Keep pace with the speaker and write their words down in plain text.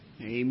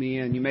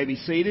Amen. You may be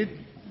seated.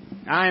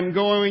 I am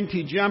going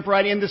to jump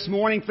right in this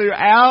morning.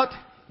 Throughout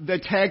the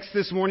text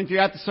this morning,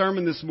 throughout the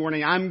sermon this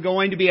morning, I'm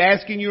going to be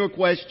asking you a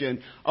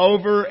question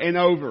over and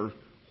over.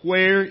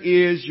 Where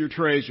is your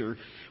treasure?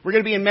 We're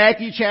going to be in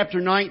Matthew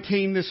chapter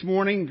 19 this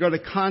morning. We're going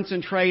to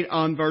concentrate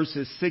on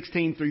verses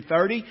 16 through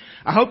 30.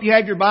 I hope you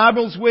have your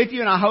Bibles with you,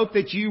 and I hope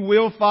that you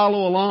will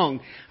follow along.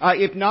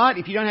 If not,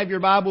 if you don't have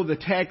your Bible,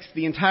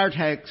 the entire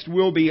text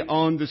will be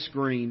on the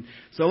screen.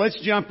 So let's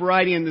jump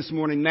right in this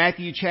morning.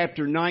 Matthew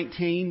chapter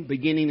 19,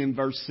 beginning in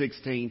verse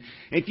 16.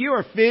 If you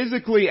are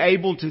physically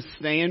able to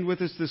stand with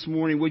us this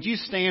morning, would you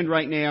stand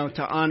right now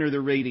to honor the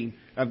reading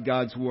of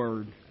God's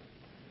Word?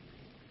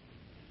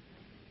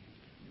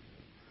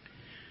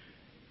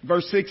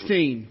 Verse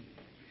 16,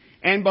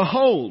 and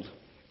behold,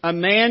 a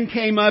man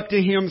came up to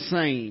him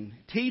saying,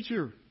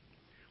 Teacher,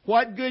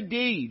 what good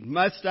deed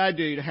must I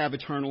do to have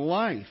eternal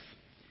life?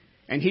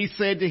 And he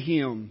said to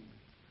him,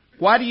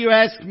 Why do you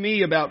ask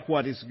me about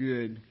what is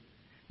good?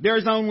 There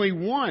is only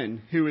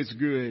one who is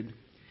good.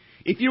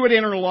 If you would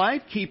enter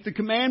life, keep the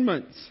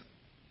commandments.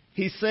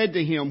 He said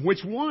to him,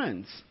 Which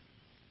ones?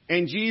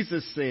 And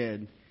Jesus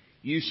said,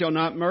 You shall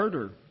not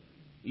murder.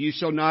 You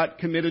shall not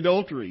commit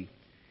adultery.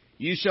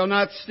 You shall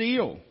not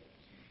steal.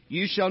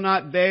 You shall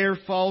not bear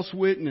false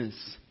witness.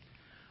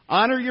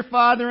 Honor your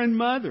father and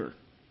mother,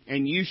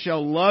 and you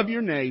shall love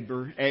your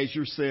neighbor as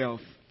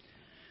yourself.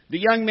 The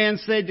young man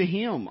said to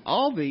him,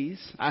 All these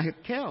I have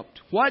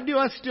kept. What do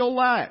I still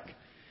lack?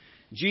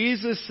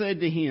 Jesus said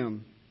to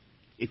him,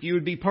 If you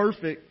would be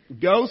perfect,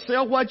 go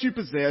sell what you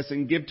possess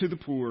and give to the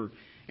poor,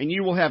 and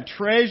you will have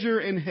treasure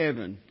in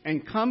heaven,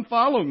 and come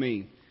follow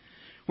me.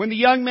 When the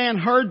young man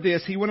heard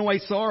this, he went away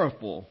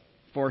sorrowful,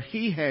 for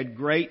he had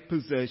great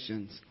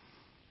possessions.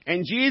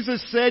 And Jesus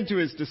said to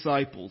his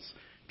disciples,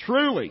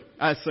 Truly,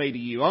 I say to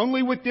you,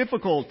 only with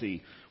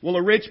difficulty will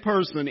a rich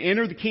person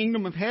enter the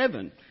kingdom of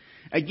heaven.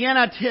 Again,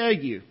 I tell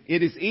you,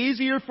 it is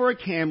easier for a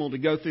camel to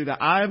go through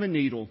the eye of a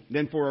needle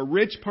than for a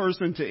rich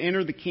person to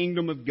enter the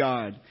kingdom of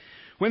God.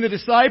 When the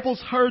disciples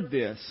heard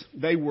this,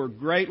 they were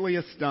greatly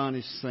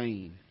astonished,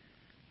 saying,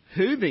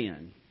 Who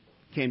then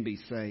can be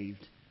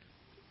saved?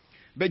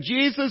 But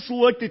Jesus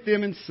looked at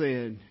them and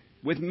said,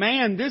 With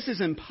man this is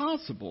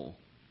impossible,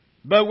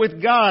 but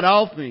with God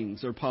all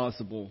things are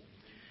possible.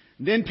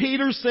 Then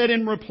Peter said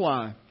in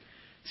reply,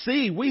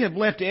 See, we have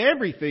left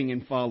everything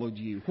and followed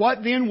you.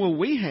 What then will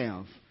we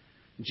have?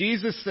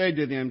 Jesus said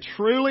to them,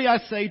 Truly I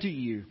say to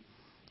you,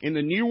 in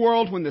the new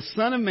world when the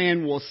Son of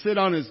Man will sit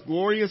on his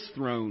glorious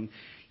throne,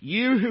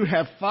 you who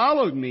have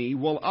followed me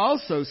will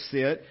also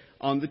sit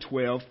on the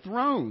 12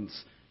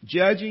 thrones,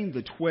 judging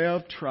the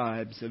 12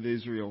 tribes of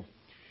Israel.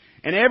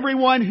 And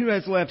everyone who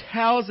has left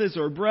houses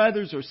or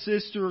brothers or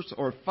sisters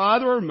or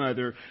father or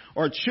mother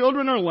or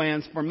children or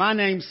lands for my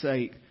name's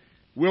sake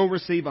will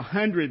receive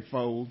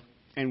 100-fold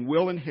and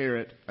will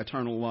inherit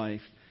eternal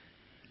life.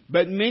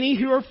 But many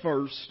who are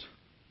first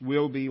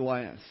will be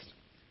last,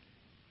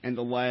 and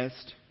the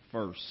last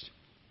first.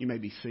 You may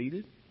be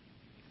seated.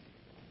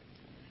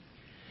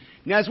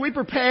 Now, as we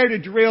prepare to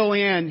drill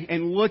in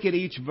and look at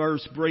each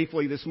verse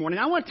briefly this morning,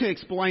 I want to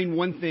explain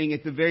one thing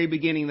at the very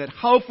beginning that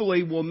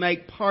hopefully will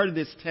make part of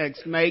this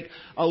text make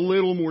a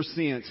little more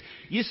sense.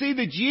 You see,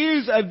 the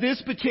Jews of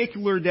this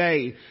particular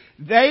day,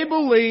 they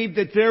believed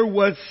that there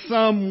was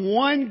some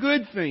one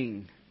good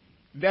thing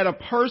that a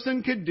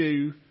person could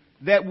do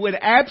that would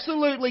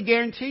absolutely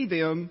guarantee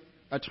them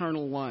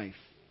eternal life.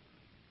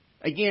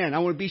 Again, I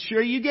want to be sure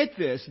you get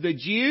this. The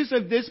Jews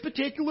of this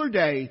particular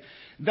day,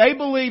 they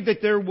believed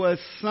that there was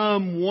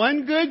some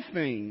one good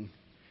thing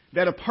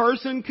that a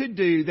person could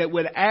do that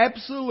would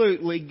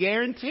absolutely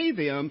guarantee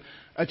them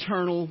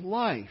eternal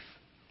life.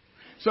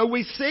 So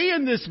we see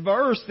in this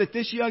verse that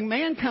this young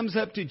man comes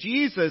up to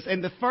Jesus,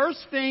 and the first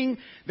thing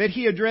that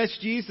he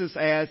addressed Jesus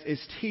as is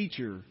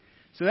teacher.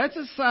 So that's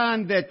a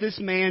sign that this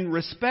man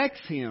respects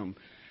him.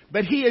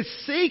 But he is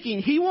seeking,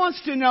 he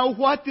wants to know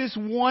what this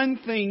one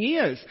thing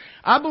is.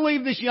 I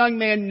believe this young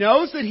man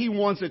knows that he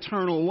wants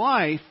eternal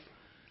life,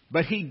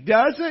 but he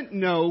doesn't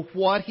know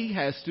what he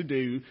has to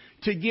do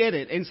to get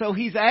it. And so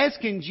he's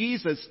asking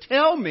Jesus,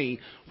 tell me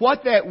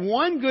what that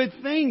one good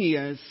thing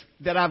is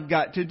that I've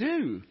got to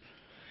do.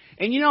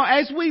 And you know,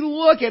 as we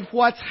look at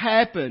what's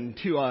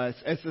happened to us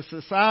as a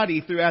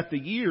society throughout the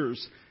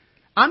years,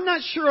 I'm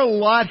not sure a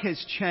lot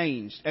has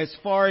changed as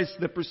far as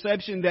the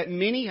perception that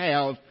many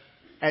have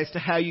as to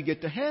how you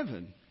get to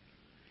heaven.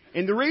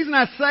 And the reason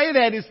I say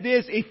that is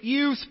this: if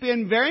you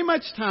spend very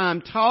much time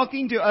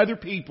talking to other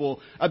people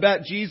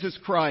about Jesus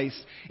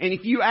Christ, and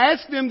if you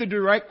ask them the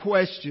direct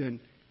question,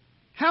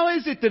 how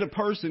is it that a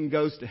person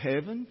goes to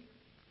heaven?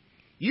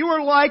 You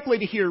are likely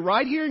to hear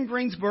right here in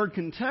Greensburg,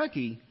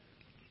 Kentucky,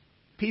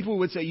 people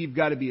would say, you've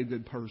got to be a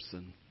good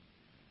person.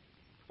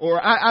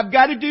 Or I've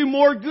got to do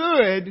more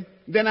good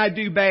than I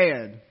do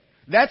bad.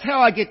 That's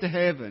how I get to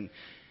heaven.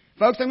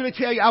 Folks, I'm going to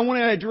tell you, I want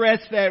to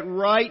address that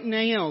right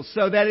now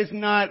so that is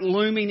not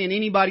looming in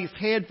anybody's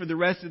head for the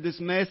rest of this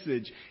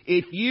message.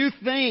 If you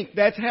think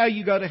that's how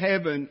you go to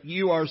heaven,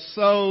 you are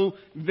so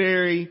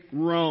very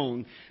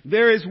wrong.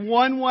 There is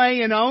one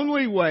way and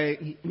only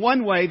way,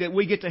 one way that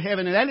we get to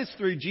heaven, and that is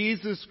through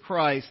Jesus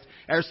Christ,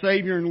 our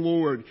Savior and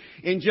Lord.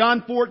 In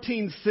John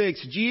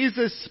 14:6,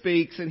 Jesus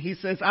speaks and He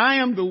says, I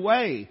am the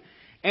way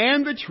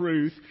and the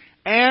truth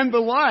and the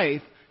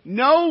life.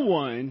 No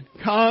one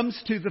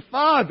comes to the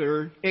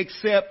Father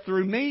except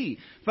through me.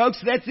 Folks,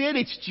 that's it.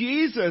 It's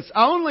Jesus.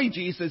 Only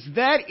Jesus.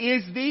 That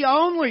is the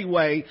only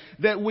way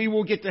that we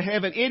will get to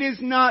heaven. It is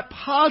not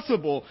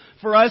possible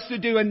for us to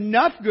do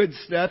enough good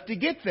stuff to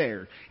get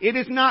there. It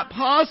is not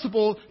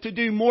possible to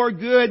do more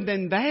good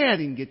than bad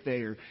and get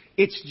there.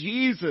 It's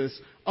Jesus,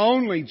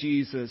 only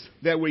Jesus,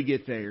 that we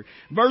get there.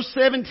 Verse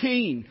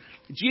 17.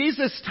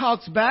 Jesus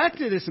talks back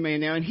to this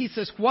man now and He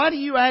says, why do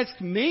you ask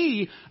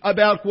me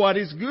about what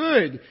is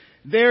good?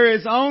 There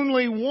is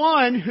only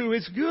one who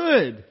is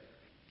good.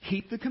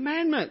 Keep the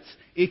commandments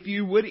if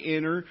you would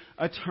enter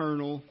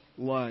eternal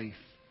life.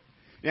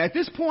 Now at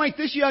this point,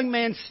 this young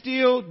man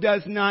still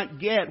does not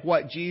get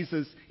what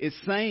Jesus is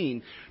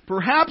saying.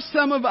 Perhaps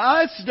some of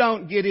us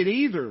don't get it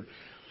either.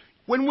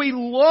 When we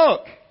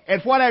look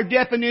at what our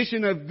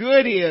definition of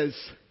good is,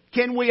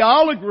 can we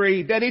all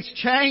agree that it's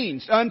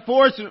changed,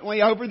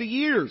 unfortunately, over the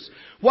years?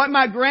 What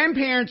my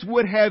grandparents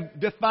would have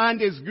defined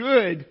as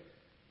good,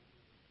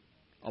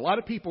 a lot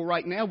of people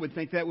right now would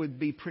think that would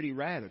be pretty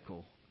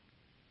radical.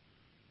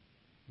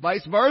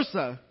 Vice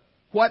versa,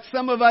 what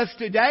some of us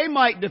today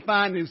might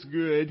define as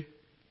good,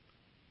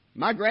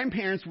 my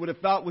grandparents would have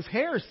thought was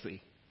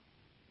heresy.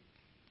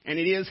 And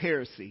it is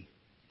heresy.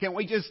 Can't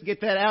we just get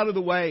that out of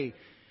the way?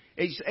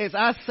 As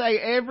I say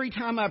every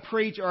time I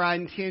preach, or I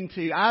intend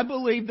to, I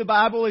believe the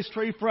Bible is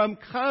true from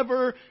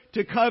cover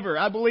to cover.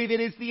 I believe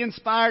it is the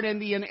inspired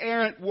and the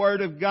inerrant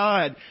Word of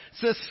God.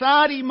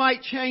 Society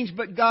might change,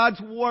 but God's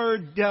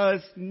Word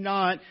does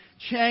not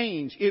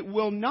change. It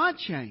will not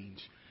change.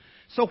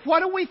 So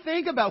what do we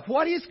think about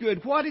what is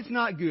good, what is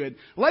not good?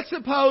 Let's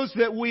suppose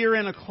that we are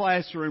in a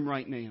classroom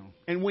right now,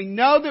 and we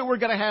know that we're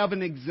going to have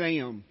an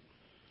exam.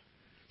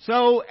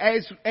 So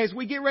as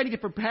we get ready to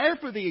prepare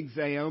for the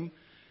exam,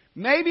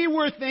 maybe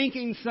we're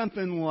thinking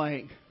something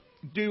like,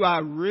 do I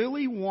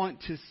really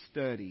want to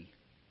study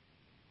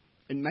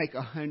and make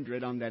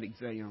 100 on that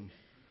exam?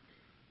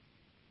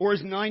 Or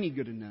is 90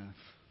 good enough?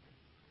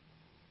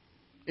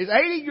 Is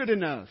 80 good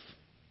enough?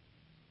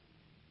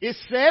 Is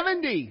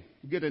 70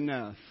 good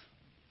enough?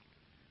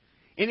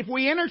 And if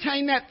we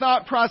entertain that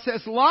thought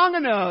process long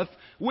enough,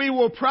 we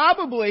will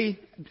probably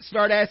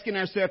start asking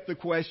ourselves the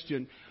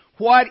question,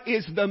 what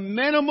is the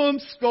minimum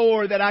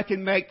score that I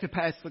can make to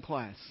pass the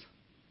class?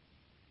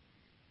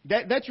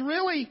 That's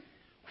really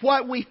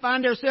what we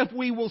find ourselves.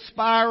 We will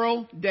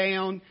spiral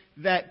down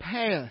that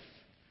path.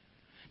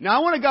 Now, I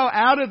want to go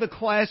out of the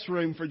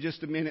classroom for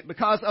just a minute,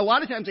 because a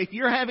lot of times if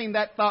you're having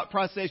that thought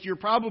process, you're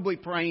probably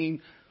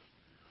praying,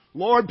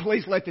 Lord,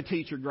 please let the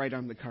teacher grade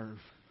on the curve.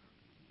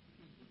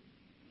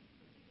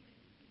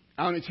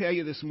 I want to tell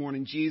you this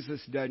morning, Jesus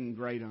doesn't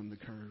grade on the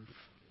curve.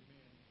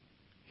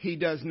 He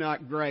does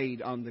not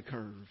grade on the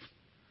curve.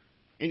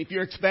 And if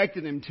you're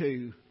expecting Him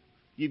to,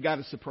 you've got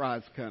a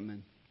surprise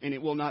coming. And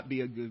it will not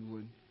be a good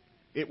one.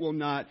 It will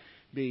not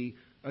be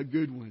a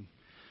good one.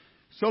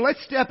 So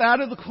let's step out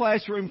of the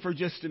classroom for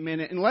just a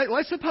minute. And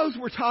let's suppose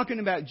we're talking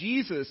about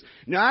Jesus.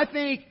 Now I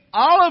think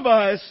all of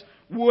us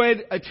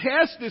would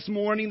attest this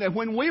morning that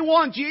when we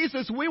want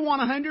Jesus, we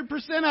want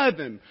 100% of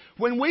Him.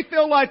 When we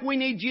feel like we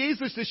need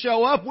Jesus to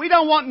show up, we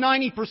don't want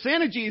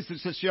 90% of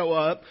Jesus to show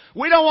up.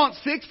 We don't want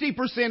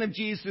 60% of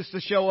Jesus to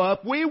show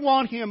up. We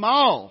want Him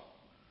all.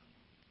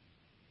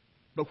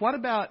 But what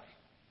about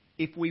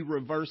if we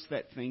reverse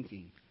that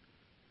thinking?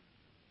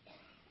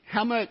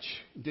 How much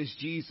does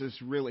Jesus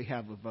really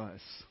have of us?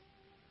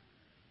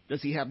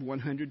 Does He have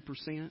 100%?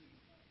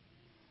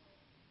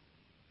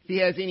 If He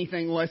has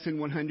anything less than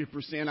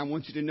 100%, I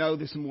want you to know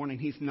this morning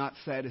He's not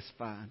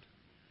satisfied.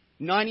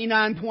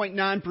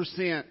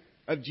 99.9%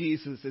 of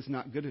Jesus is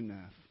not good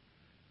enough.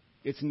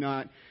 It's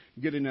not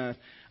good enough.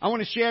 I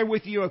want to share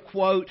with you a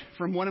quote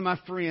from one of my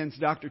friends,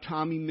 Dr.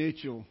 Tommy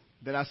Mitchell,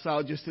 that I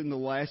saw just in the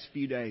last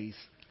few days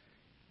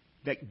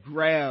that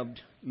grabbed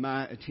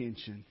my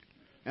attention.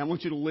 And I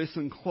want you to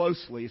listen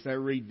closely as I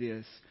read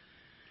this.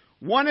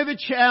 One of the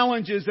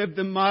challenges of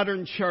the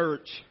modern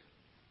church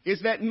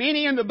is that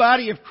many in the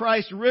body of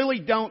Christ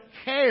really don't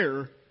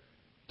care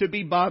to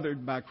be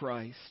bothered by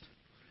Christ.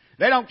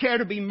 They don't care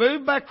to be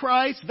moved by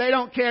Christ. They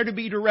don't care to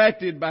be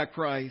directed by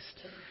Christ.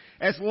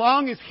 As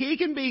long as He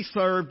can be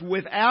served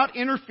without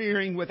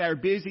interfering with our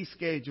busy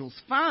schedules,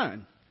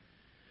 fine.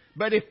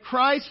 But if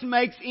Christ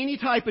makes any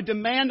type of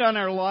demand on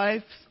our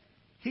lives,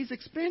 He's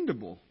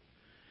expendable.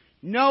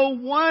 No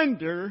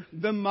wonder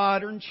the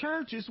modern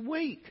church is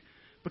weak.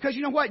 Because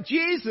you know what?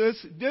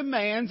 Jesus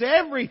demands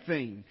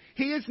everything.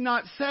 He is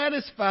not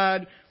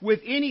satisfied with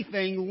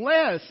anything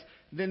less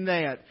than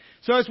that.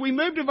 So as we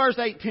move to verse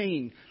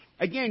 18,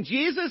 Again,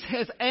 Jesus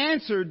has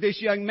answered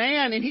this young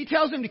man, and He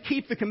tells him to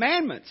keep the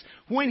commandments.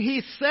 When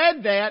He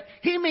said that,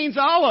 He means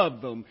all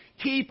of them.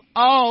 Keep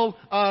all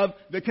of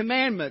the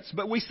commandments.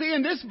 But we see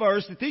in this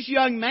verse that this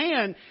young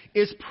man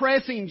is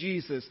pressing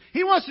Jesus.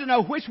 He wants to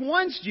know, which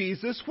ones,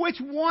 Jesus?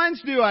 Which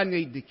ones do I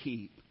need to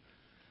keep?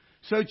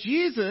 So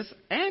Jesus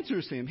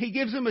answers him. He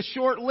gives him a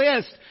short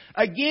list.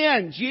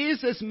 Again,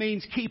 Jesus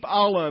means keep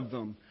all of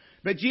them.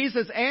 But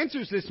Jesus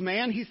answers this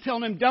man. He's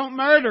telling him, don't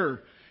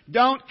murder.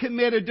 Don't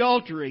commit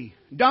adultery.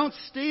 Don't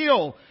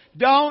steal.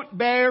 Don't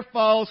bear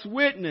false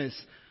witness.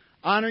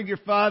 Honor your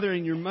father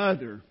and your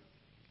mother.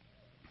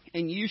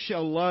 And you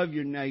shall love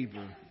your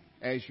neighbor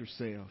as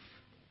yourself.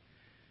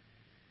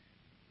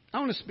 I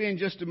want to spend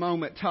just a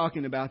moment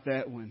talking about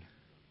that one,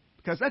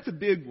 because that's a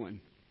big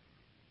one.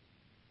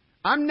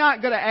 I'm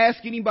not going to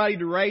ask anybody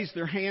to raise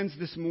their hands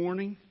this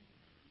morning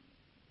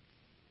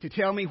to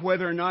tell me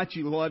whether or not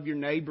you love your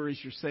neighbor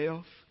as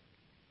yourself.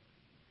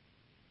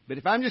 But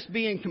if I'm just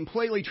being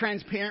completely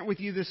transparent with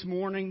you this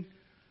morning,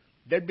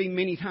 there'd be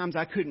many times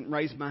I couldn't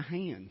raise my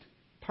hand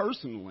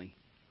personally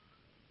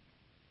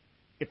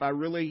if I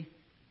really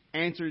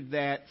answered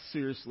that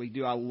seriously.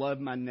 Do I love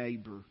my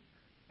neighbor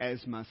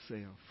as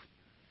myself?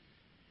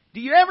 Do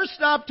you ever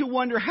stop to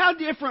wonder how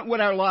different would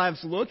our lives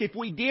look if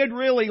we did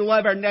really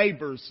love our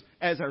neighbors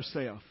as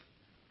ourselves?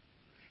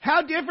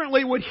 How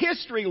differently would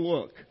history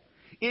look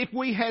if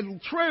we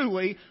had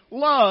truly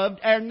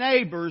loved our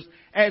neighbors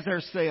as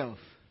ourselves?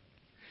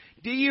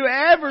 Do you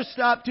ever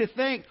stop to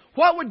think,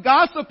 what would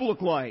gossip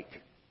look like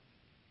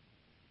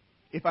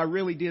if I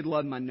really did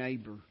love my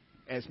neighbor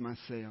as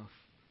myself?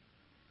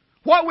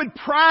 What would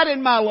pride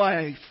in my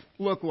life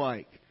look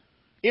like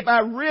if I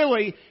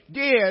really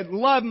did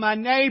love my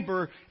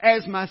neighbor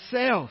as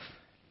myself?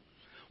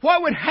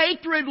 What would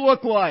hatred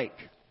look like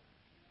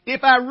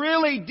if I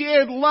really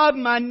did love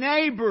my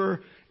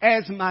neighbor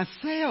as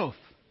myself?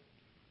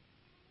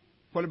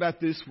 What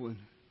about this one?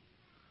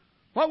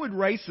 What would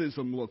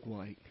racism look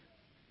like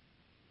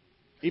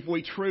if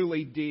we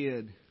truly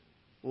did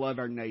love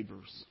our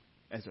neighbors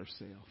as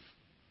ourselves?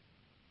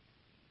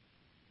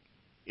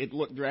 It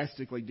looked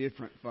drastically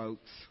different,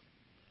 folks.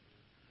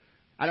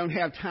 I don't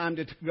have time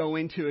to go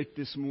into it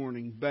this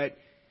morning, but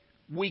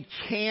we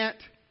can't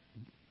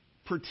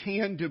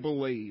pretend to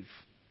believe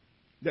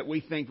that we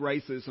think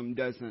racism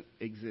doesn't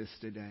exist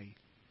today.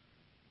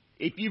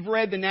 If you've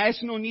read the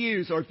national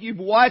news or if you've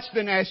watched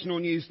the national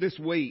news this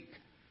week,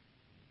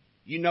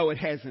 you know it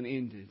hasn't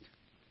ended.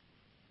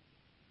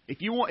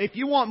 If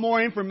you want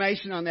more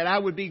information on that, I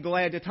would be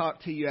glad to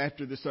talk to you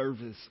after the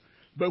service.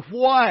 But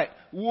what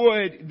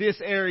would this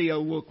area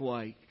look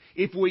like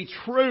if we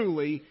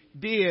truly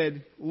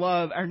did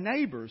love our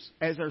neighbors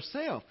as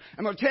ourselves?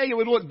 I'm going to tell you, it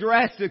would look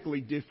drastically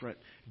different.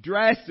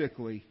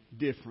 Drastically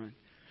different.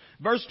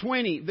 Verse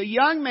 20, the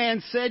young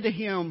man said to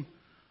him,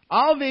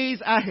 all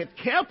these I have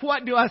kept,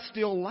 what do I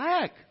still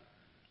lack?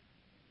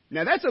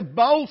 Now that's a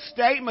bold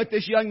statement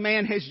this young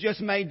man has just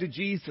made to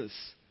Jesus.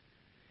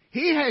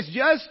 He has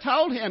just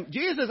told him,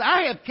 Jesus,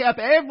 I have kept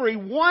every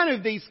one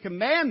of these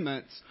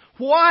commandments.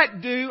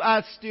 What do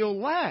I still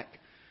lack?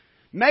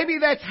 Maybe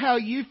that's how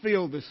you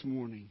feel this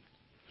morning.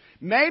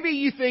 Maybe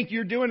you think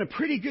you're doing a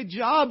pretty good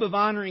job of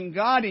honoring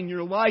God in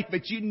your life,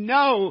 but you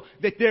know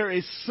that there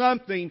is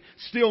something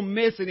still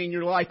missing in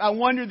your life. I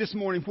wonder this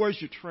morning,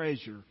 where's your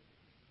treasure?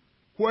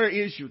 Where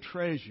is your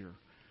treasure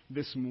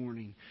this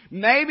morning?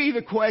 Maybe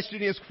the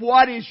question is,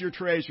 what is your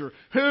treasure?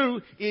 Who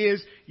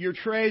is your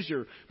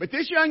treasure? But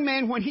this young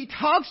man, when he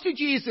talks to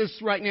Jesus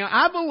right now,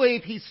 I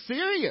believe he's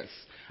serious.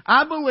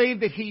 I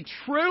believe that he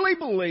truly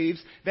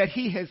believes that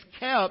he has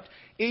kept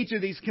each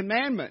of these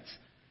commandments.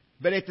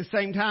 But at the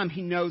same time,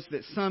 he knows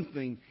that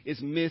something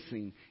is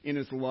missing in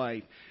his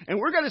life. And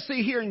we're going to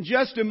see here in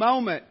just a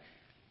moment,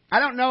 I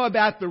don't know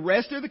about the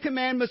rest of the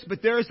commandments,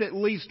 but there is at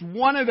least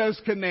one of those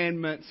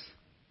commandments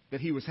that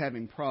he was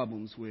having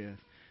problems with.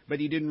 But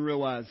he didn't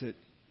realize it.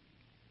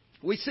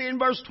 We see in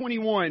verse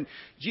 21,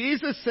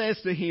 Jesus says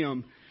to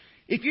him,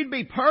 if you'd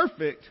be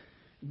perfect,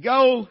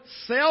 go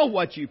sell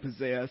what you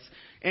possess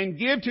and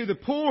give to the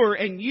poor,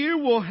 and you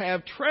will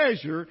have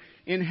treasure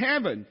in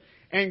heaven.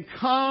 And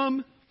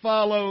come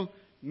follow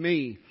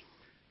me.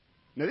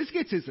 Now this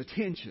gets his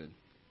attention.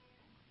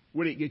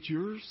 Would it get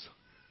yours?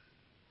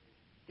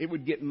 It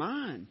would get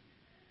mine.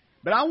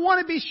 But I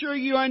want to be sure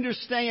you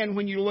understand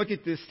when you look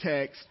at this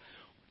text,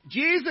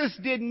 Jesus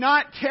did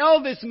not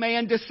tell this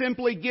man to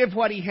simply give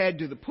what he had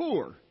to the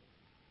poor.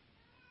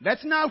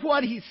 That's not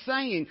what he's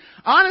saying.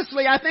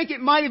 Honestly, I think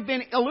it might have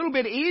been a little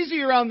bit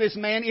easier on this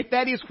man if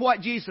that is what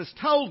Jesus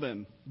told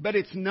him. But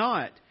it's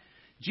not.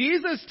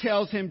 Jesus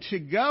tells him to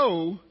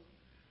go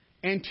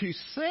and to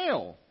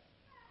sell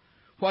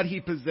what he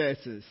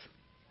possesses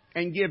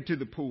and give to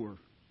the poor.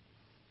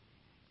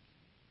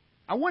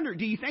 I wonder,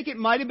 do you think it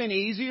might have been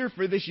easier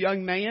for this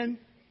young man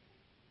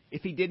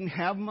if he didn't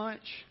have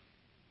much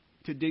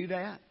to do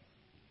that?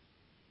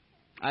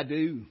 I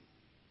do.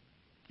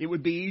 It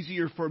would be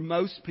easier for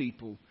most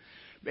people.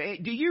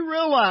 Do you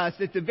realize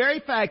that the very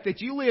fact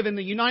that you live in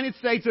the United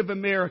States of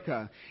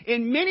America,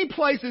 in many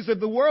places of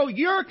the world,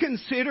 you're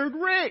considered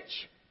rich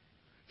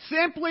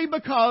simply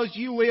because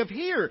you live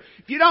here?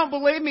 If you don't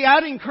believe me,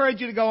 I'd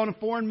encourage you to go on a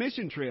foreign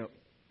mission trip.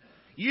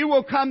 You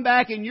will come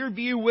back and your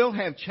view will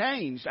have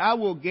changed. I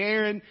will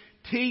guarantee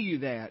you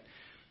that.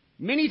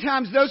 Many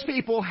times those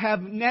people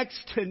have next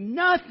to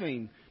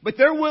nothing, but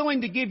they're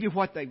willing to give you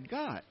what they've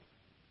got.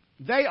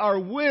 They are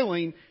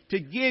willing to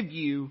give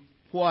you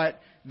what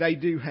they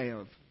do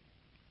have.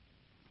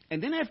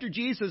 And then after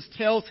Jesus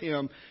tells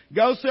him,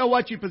 go sell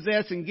what you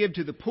possess and give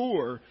to the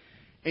poor,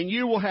 and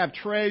you will have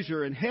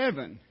treasure in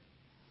heaven.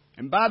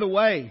 And by the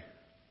way,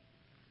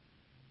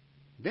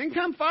 then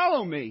come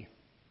follow me.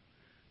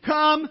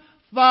 Come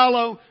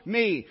follow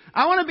me.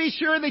 I want to be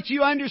sure that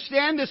you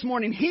understand this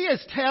morning. He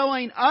is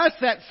telling us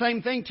that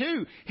same thing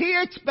too. He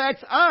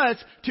expects us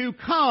to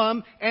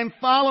come and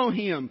follow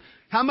Him.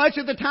 How much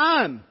of the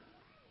time?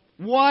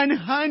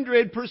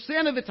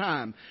 100% of the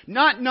time.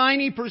 Not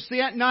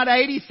 90%, not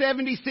 80,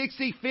 70,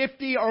 60,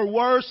 50 or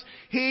worse.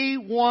 He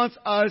wants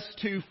us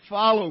to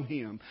follow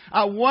Him.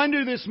 I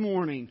wonder this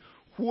morning,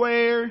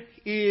 where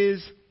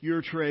is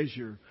your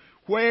treasure?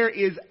 Where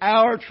is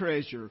our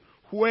treasure?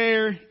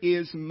 Where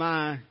is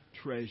my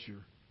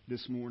treasure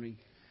this morning?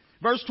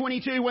 Verse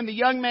 22, when the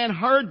young man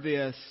heard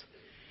this,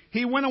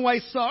 he went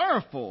away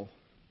sorrowful,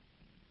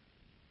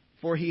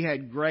 for he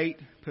had great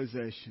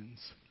possessions.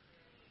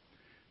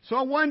 So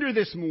I wonder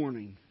this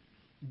morning,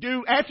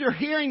 after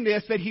hearing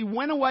this, that he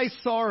went away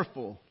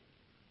sorrowful,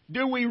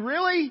 do we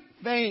really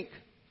think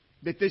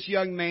that this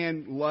young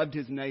man loved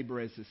his neighbor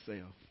as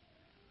himself?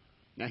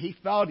 Now, he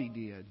thought he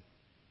did,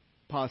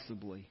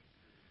 possibly.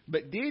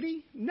 But did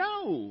he?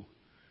 No.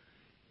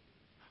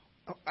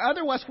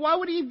 Otherwise, why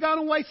would he have gone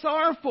away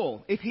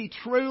sorrowful if he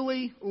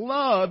truly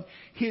loved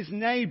his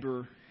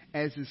neighbor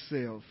as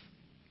himself?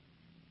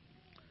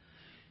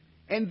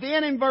 And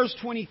then in verse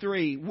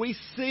 23, we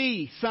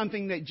see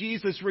something that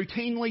Jesus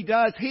routinely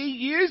does. He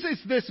uses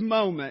this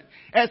moment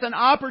as an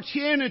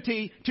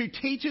opportunity to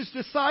teach His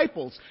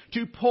disciples,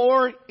 to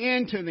pour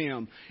into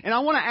them. And I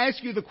want to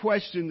ask you the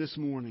question this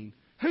morning.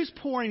 Who's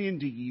pouring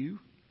into you?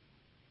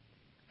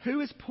 Who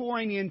is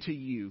pouring into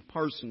you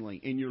personally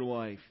in your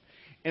life?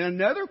 And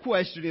another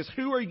question is,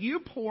 who are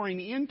you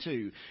pouring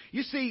into?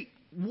 You see,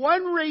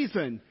 one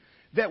reason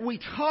that we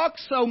talk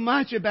so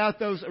much about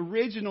those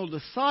original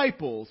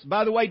disciples.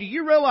 By the way, do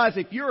you realize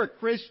if you're a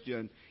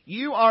Christian,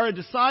 you are a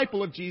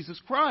disciple of Jesus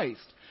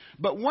Christ?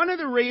 But one of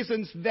the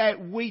reasons that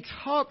we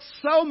talk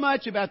so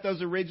much about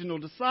those original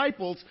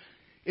disciples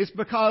is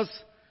because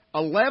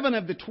 11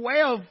 of the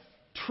 12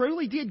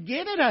 truly did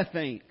get it, I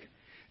think.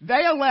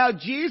 They allowed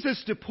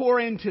Jesus to pour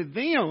into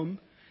them,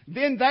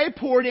 then they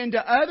poured into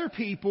other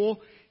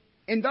people,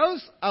 and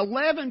those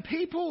 11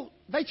 people,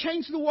 they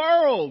changed the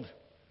world.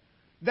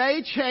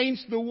 They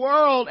changed the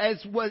world as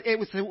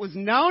it was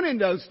known in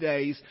those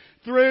days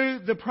through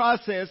the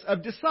process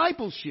of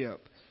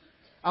discipleship.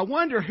 I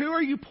wonder, who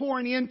are you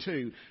pouring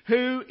into?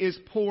 Who is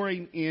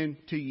pouring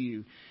into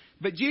you?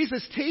 But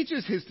Jesus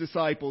teaches His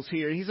disciples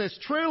here. He says,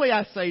 truly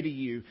I say to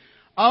you,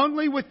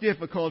 only with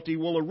difficulty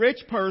will a rich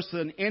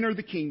person enter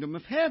the kingdom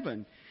of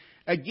heaven.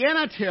 Again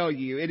I tell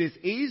you, it is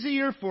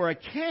easier for a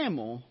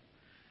camel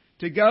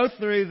to go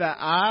through the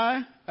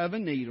eye of a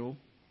needle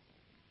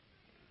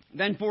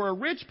than for a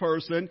rich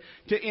person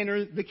to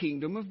enter the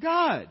kingdom of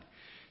God.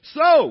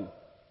 So,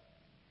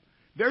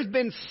 there's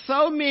been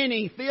so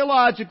many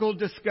theological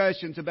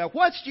discussions about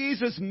what's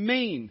Jesus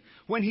mean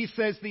when He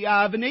says the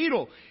eye of a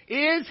needle.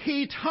 Is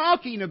He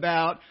talking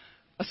about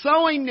a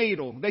sewing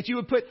needle that you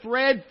would put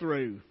thread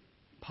through?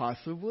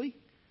 Possibly.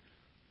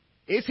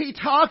 Is He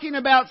talking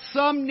about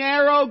some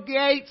narrow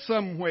gate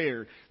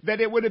somewhere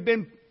that it would have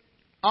been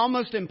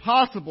almost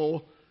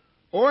impossible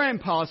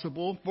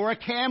for a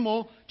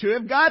camel to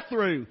have got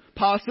through?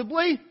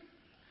 Possibly.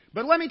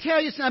 But let me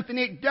tell you something.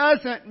 It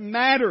doesn't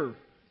matter.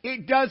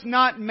 It does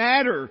not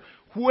matter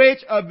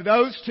which of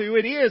those two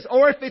it is,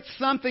 or if it's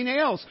something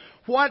else.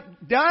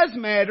 What does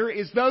matter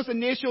is those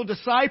initial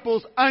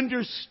disciples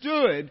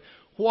understood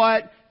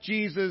what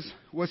Jesus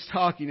was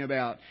talking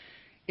about.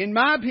 In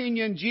my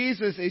opinion,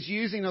 Jesus is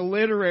using a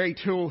literary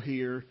tool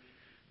here.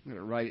 I'm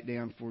going to write it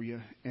down for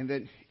you. And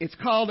that it's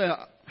called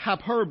a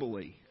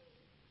hyperbole.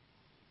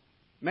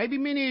 Maybe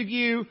many of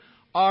you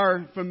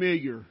are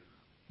familiar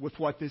with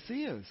what this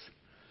is.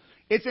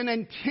 It's an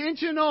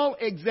intentional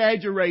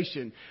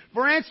exaggeration.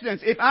 For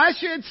instance, if I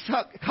should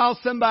call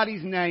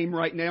somebody's name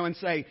right now and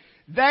say,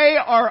 they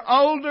are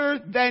older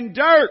than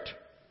dirt.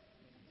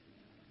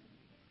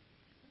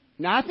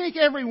 Now, I think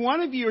every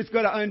one of you is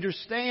going to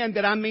understand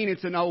that I mean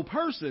it's an old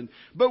person.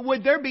 But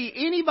would there be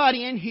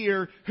anybody in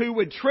here who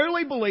would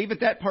truly believe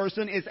that that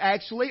person is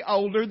actually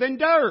older than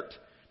dirt?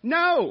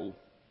 No.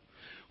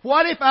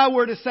 What if I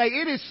were to say,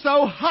 it is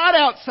so hot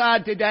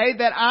outside today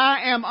that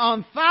I am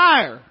on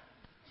fire?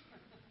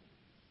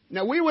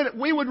 Now, we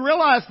would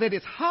realize that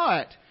it's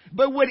hot,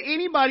 but would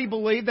anybody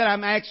believe that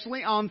I'm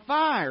actually on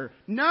fire?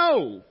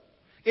 No.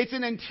 It's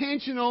an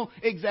intentional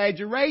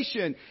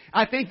exaggeration.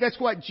 I think that's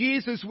what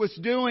Jesus was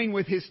doing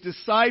with His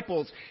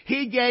disciples.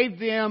 He gave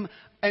them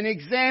an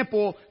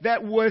example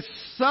that was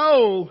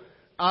so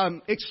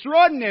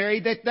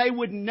extraordinary that they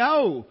would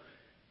know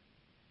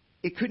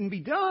it couldn't be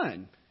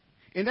done.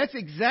 And that's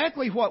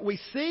exactly what we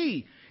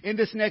see in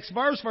this next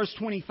verse, verse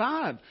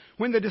 25.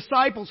 When the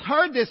disciples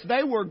heard this,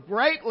 they were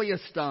greatly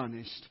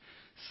astonished,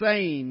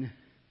 saying,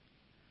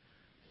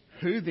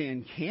 "Who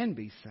then can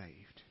be saved?"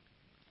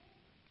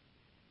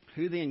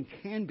 Who then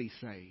can be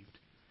saved?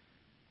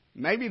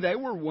 Maybe they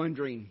were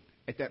wondering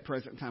at that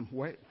present time,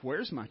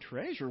 where's my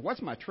treasure?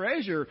 What's my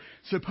treasure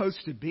supposed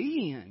to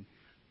be in?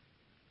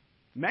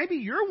 Maybe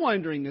you're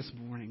wondering this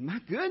morning, my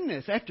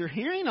goodness, after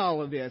hearing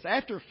all of this,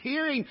 after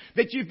hearing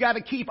that you've got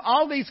to keep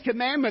all these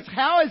commandments,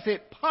 how is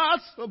it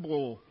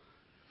possible?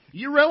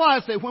 You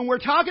realize that when we're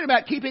talking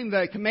about keeping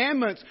the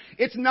commandments,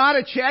 it's not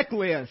a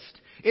checklist.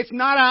 It's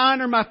not I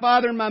honor my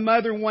father and my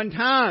mother one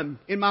time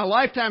in my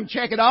lifetime,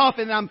 check it off,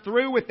 and I'm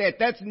through with that.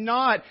 That's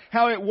not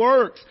how it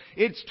works.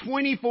 It's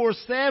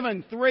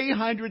 24/7,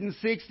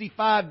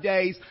 365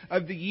 days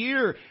of the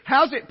year.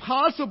 How's it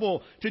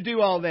possible to do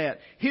all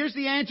that? Here's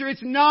the answer.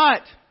 It's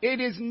not.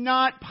 It is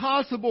not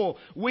possible.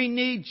 We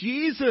need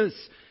Jesus.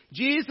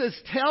 Jesus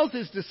tells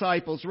His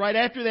disciples right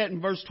after that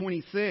in verse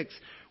 26,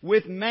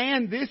 with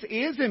man this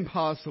is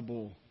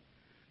impossible,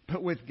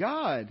 but with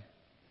God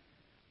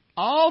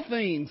all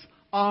things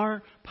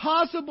are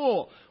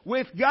possible.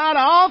 With God,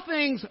 all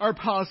things are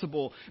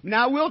possible.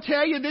 Now, I will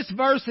tell you, this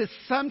verse is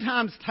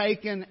sometimes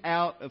taken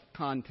out of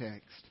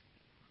context.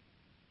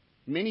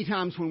 Many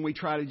times when we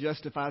try to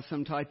justify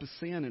some type of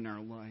sin in our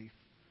life.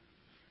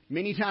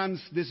 Many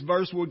times this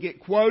verse will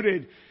get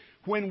quoted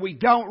when we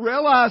don't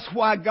realize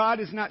why God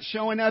is not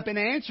showing up and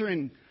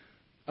answering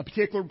a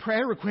particular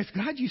prayer request.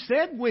 God, you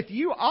said with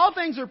you all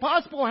things are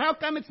possible. How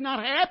come it's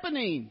not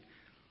happening?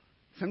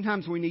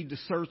 Sometimes we need to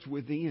search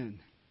within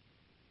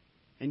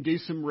and do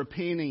some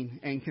repenting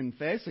and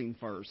confessing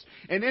first.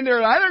 And then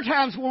there are other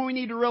times when we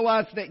need to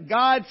realize that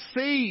God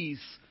sees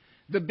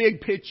the big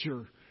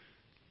picture.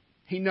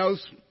 He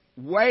knows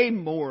way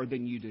more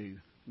than you do,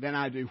 than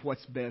I do,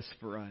 what's best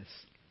for us.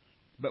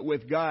 But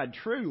with God,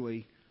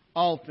 truly,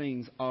 all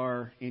things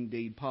are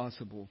indeed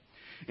possible.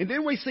 And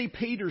then we see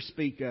Peter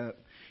speak up.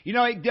 You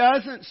know, it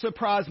doesn't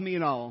surprise me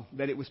at all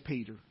that it was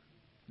Peter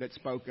that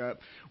spoke up.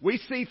 We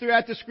see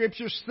throughout the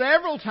Scriptures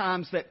several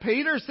times that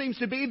Peter seems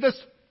to be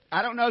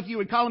I don't know if you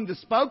would call him the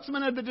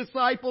spokesman of the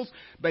disciples,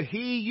 but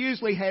he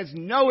usually has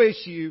no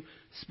issue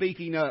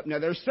speaking up. Now,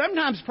 there's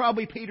sometimes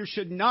probably Peter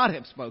should not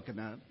have spoken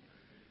up.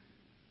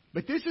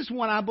 But this is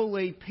when I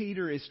believe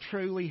Peter is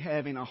truly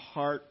having a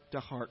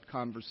heart-to-heart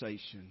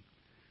conversation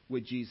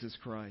with Jesus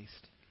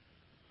Christ.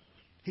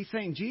 He's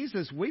saying,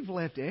 Jesus, we've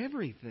left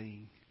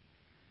everything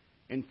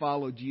and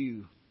followed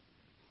you.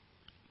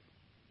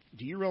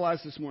 Do you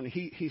realize this morning,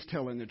 he's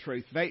telling the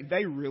truth.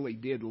 They really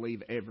did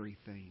leave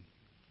everything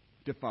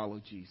to follow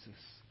Jesus.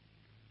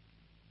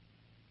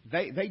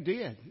 They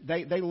did.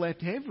 They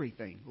left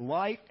everything,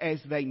 life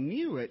as they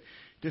knew it,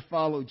 to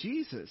follow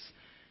Jesus.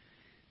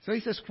 So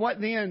he says,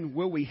 what then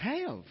will we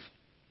have?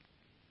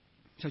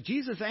 So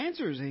Jesus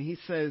answers and he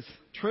says,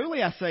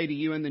 truly I say to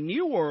you, in the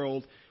new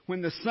world,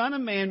 when the Son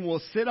of Man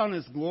will sit on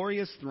His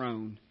glorious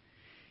throne,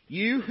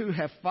 you who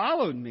have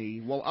followed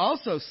me will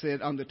also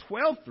sit on the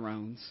 12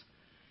 thrones,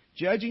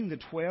 judging the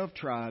 12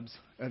 tribes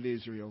of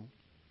Israel.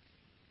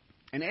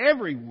 And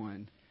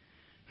everyone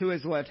who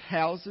has left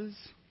houses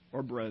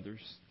or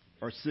brothers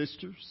or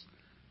sisters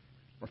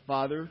or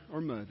father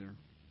or mother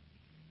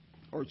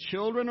or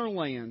children or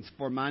lands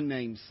for my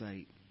name's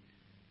sake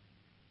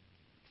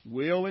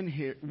will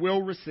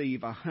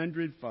receive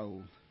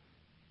 100-fold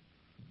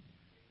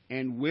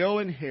and will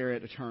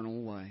inherit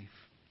eternal life.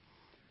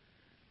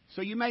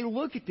 So you may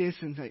look at this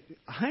and say,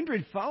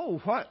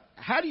 100-fold? What?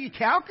 How do you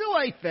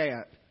calculate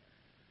that?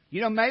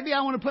 You know, maybe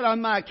I want to put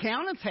on my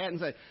accountant's hat and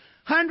say,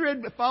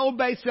 100-fold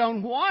based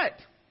on what?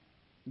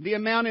 The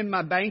amount in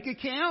my bank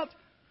account?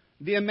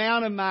 The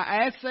amount of my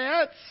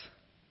assets?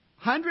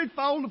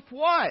 100-fold of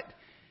what?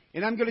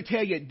 And I'm going to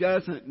tell you, it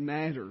doesn't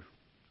matter.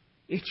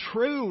 It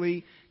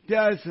truly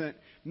doesn't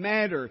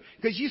matter.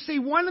 Because you see,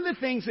 one of the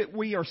things that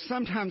we are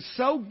sometimes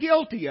so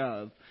guilty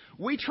of,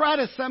 we try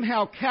to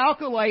somehow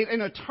calculate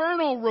an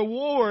eternal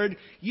reward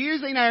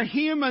using our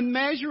human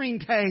measuring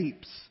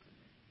tapes.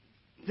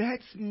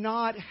 That's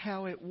not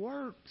how it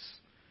works.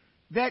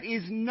 That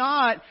is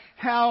not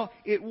how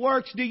it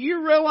works. Do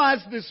you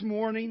realize this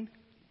morning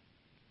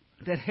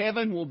that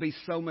heaven will be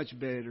so much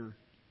better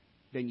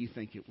than you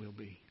think it will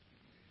be?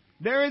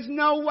 There is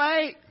no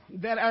way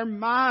that our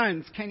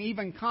minds can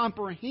even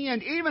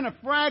comprehend even a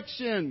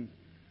fraction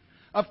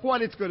of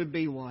what it's going to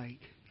be like.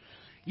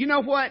 You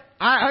know what?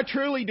 I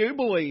truly do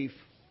believe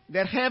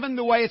that heaven,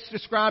 the way it's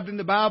described in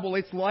the Bible,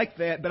 it's like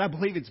that, but I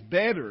believe it's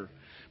better.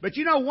 But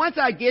you know, once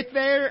I get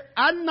there,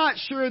 I'm not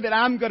sure that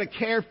I'm going to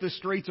care if the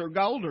streets are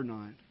gold or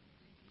not.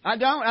 I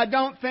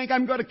don't think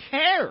I'm going to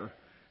care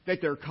that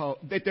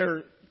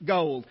they're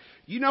gold.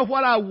 You know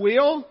what I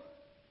will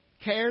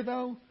care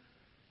though?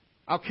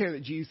 I'll care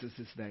that Jesus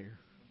is there.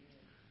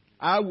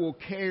 I will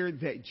care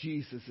that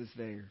Jesus is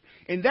there.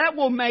 And that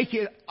will make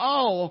it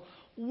all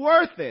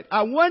worth it.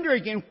 I wonder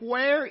again,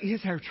 where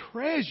is our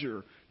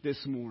treasure this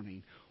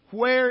morning?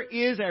 Where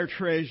is our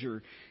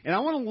treasure? And I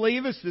want to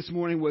leave us this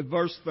morning with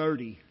verse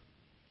 30.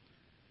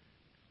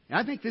 And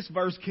I think this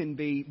verse can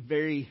be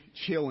very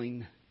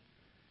chilling.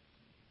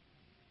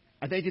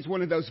 I think it's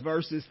one of those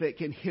verses that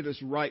can hit us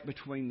right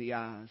between the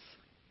eyes.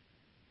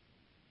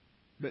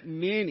 But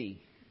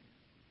many,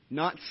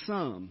 not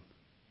some,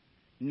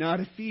 not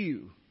a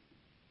few,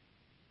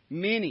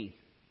 many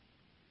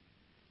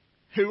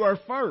who are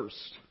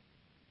first,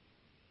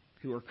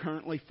 who are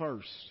currently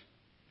first,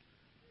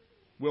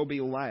 will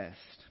be last.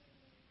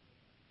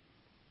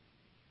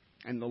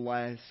 And the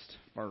last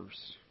first.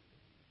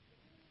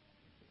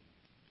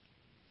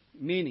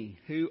 Many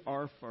who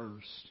are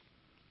first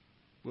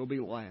will be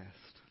last.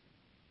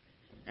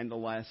 And the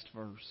last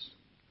first.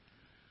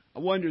 I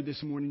wonder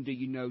this morning, do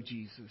you know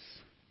Jesus?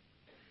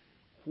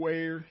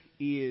 Where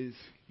is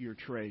your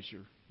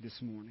treasure this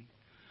morning?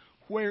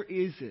 Where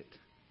is it?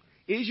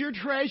 Is your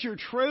treasure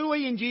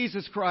truly in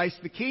Jesus Christ,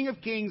 the King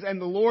of Kings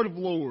and the Lord of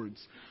Lords?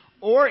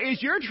 Or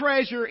is your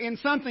treasure in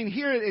something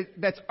here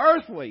that's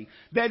earthly,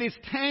 that is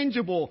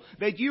tangible,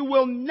 that you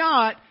will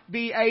not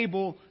be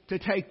able to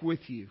take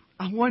with you?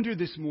 I wonder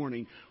this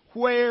morning,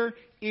 where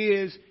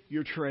is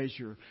your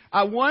treasure?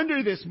 I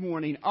wonder this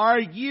morning, are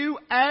you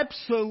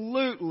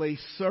absolutely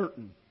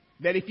certain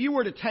that if you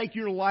were to take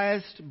your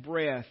last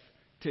breath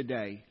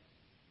today,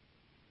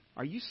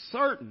 are you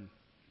certain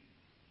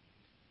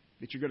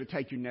that you're going to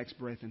take your next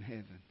breath in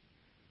heaven?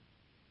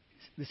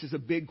 This is a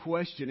big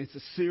question. It's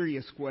a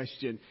serious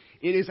question.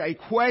 It is a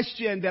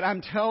question that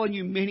I'm telling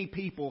you many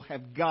people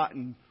have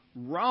gotten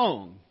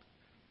wrong.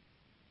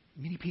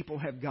 Many people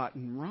have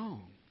gotten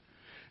wrong.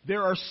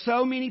 There are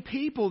so many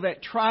people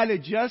that try to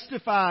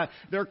justify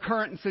their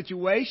current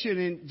situation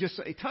and just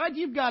say, Todd,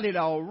 you've got it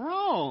all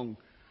wrong.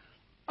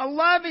 A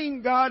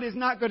loving God is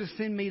not going to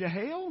send me to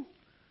hell.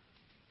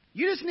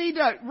 You just need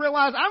to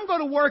realize I'm going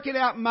to work it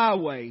out my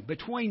way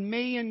between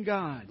me and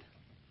God.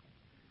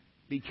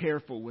 Be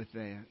careful with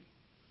that.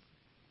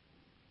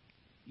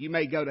 You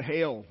may go to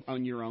hell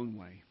on your own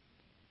way.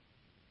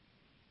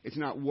 It is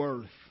not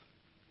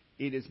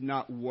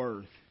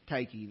worth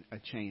taking a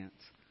chance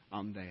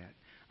on that.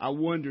 I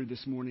wonder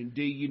this morning,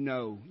 do you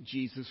know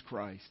Jesus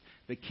Christ,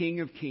 the King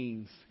of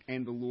Kings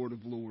and the Lord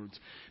of Lords?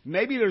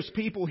 Maybe there's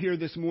people here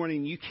this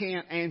morning, you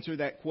can't answer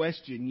that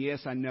question. Yes,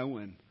 I know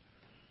Him.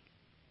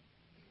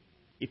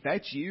 If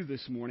that's you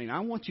this morning, I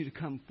want you to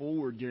come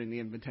forward during the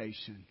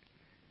invitation.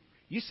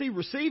 You see,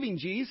 receiving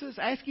Jesus,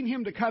 asking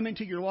Him to come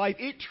into your life,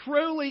 it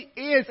truly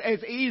is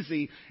as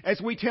easy as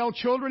we tell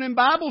children in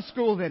Bible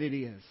school that it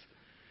is.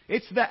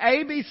 It's the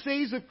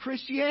ABCs of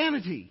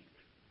Christianity.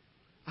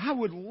 I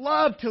would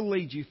love to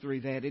lead you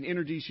through that and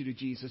introduce you to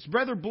Jesus.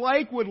 Brother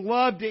Blake would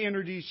love to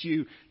introduce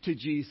you to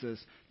Jesus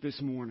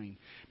this morning.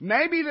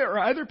 Maybe there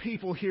are other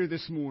people here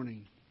this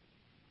morning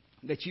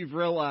that you've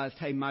realized,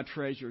 hey, my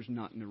treasure's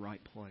not in the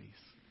right place.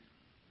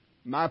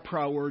 My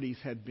priorities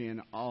have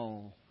been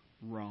all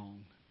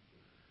wrong.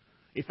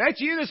 If that's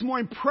you this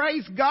morning,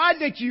 praise God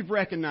that you've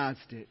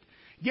recognized it.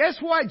 Guess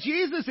what?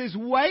 Jesus is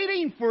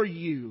waiting for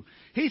you.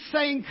 He's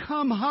saying,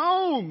 come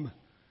home.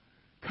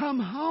 Come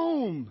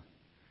home.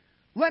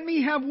 Let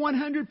me have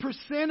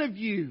 100% of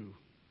you.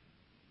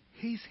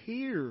 He's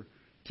here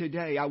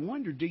today. I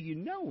wonder, do you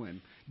know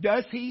Him?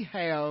 Does He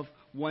have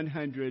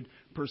 100%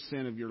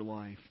 of your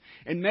life?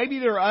 And maybe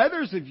there are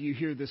others of you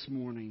here this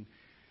morning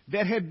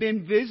that have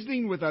been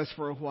visiting with us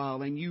for a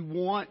while and you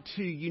want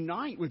to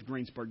unite with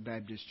Greensburg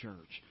Baptist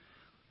Church.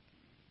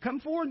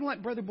 Come forward and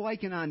let Brother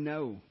Blake and I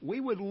know. We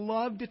would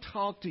love to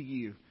talk to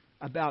you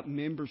about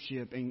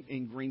membership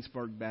in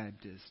Greensburg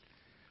Baptist.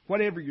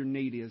 Whatever your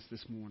need is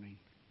this morning,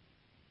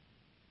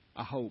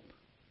 I hope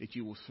that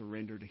you will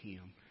surrender to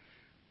Him.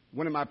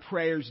 One of my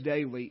prayers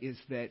daily is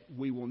that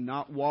we will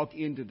not walk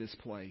into this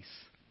place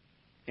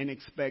and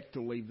expect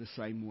to leave the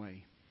same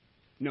way.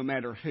 No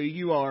matter who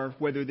you are,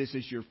 whether this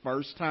is your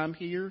first time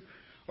here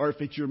or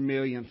if it's your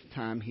millionth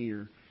time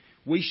here,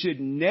 we should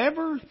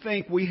never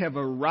think we have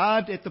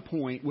arrived at the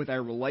point with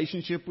our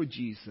relationship with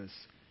Jesus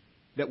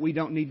that we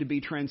don't need to be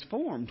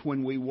transformed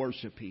when we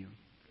worship Him.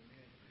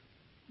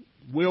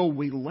 Will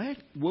we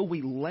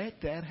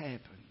let that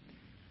happen?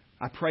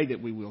 I pray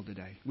that we will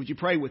today. Would you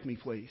pray with me,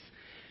 please?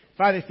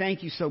 Father,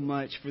 thank you so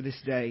much for this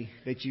day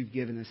that you've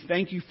given us.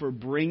 Thank you for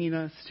bringing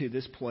us to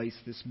this place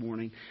this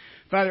morning.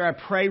 Father, I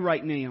pray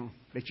right now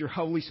that your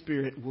Holy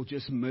Spirit will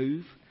just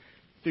move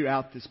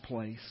throughout this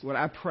place. Lord,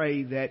 I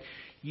pray that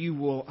you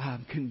will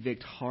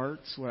convict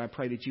hearts. Lord, I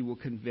pray that you will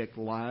convict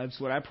lives.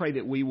 Lord, I pray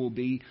that we will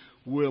be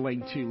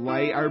willing to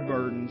lay our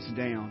burdens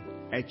down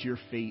at your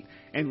feet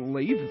and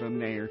leave them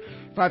there.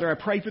 Father,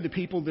 I pray for the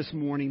people this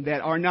morning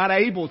that are not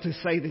able to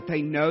say that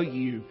they know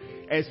you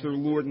as their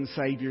Lord and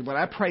Savior. But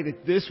I pray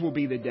that this will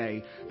be the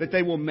day that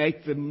they will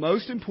make the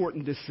most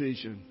important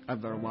decision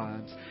of their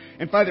lives.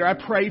 And Father, I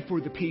pray for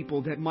the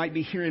people that might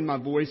be hearing my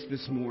voice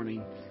this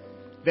morning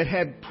that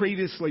had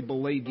previously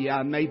believed, yeah,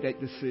 I made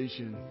that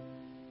decision,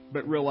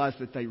 but realized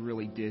that they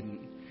really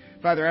didn't.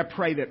 Father, I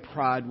pray that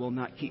pride will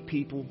not keep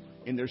people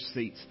in their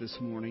seats this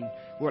morning.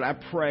 Lord, I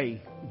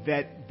pray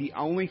that the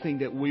only thing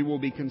that we will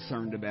be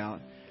concerned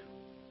about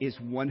is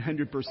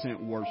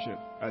 100% worship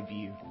of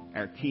you,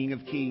 our King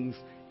of Kings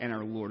and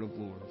our Lord of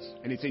Lords.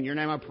 And it's in your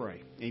name I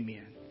pray.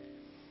 Amen.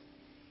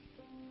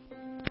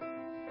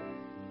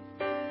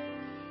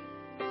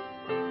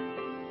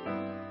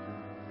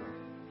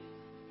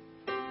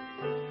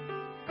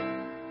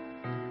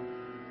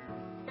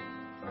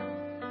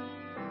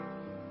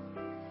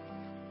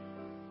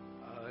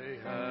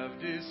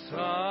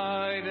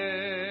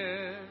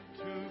 Decided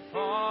to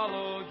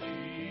follow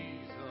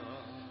Jesus.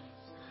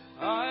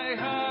 I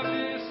have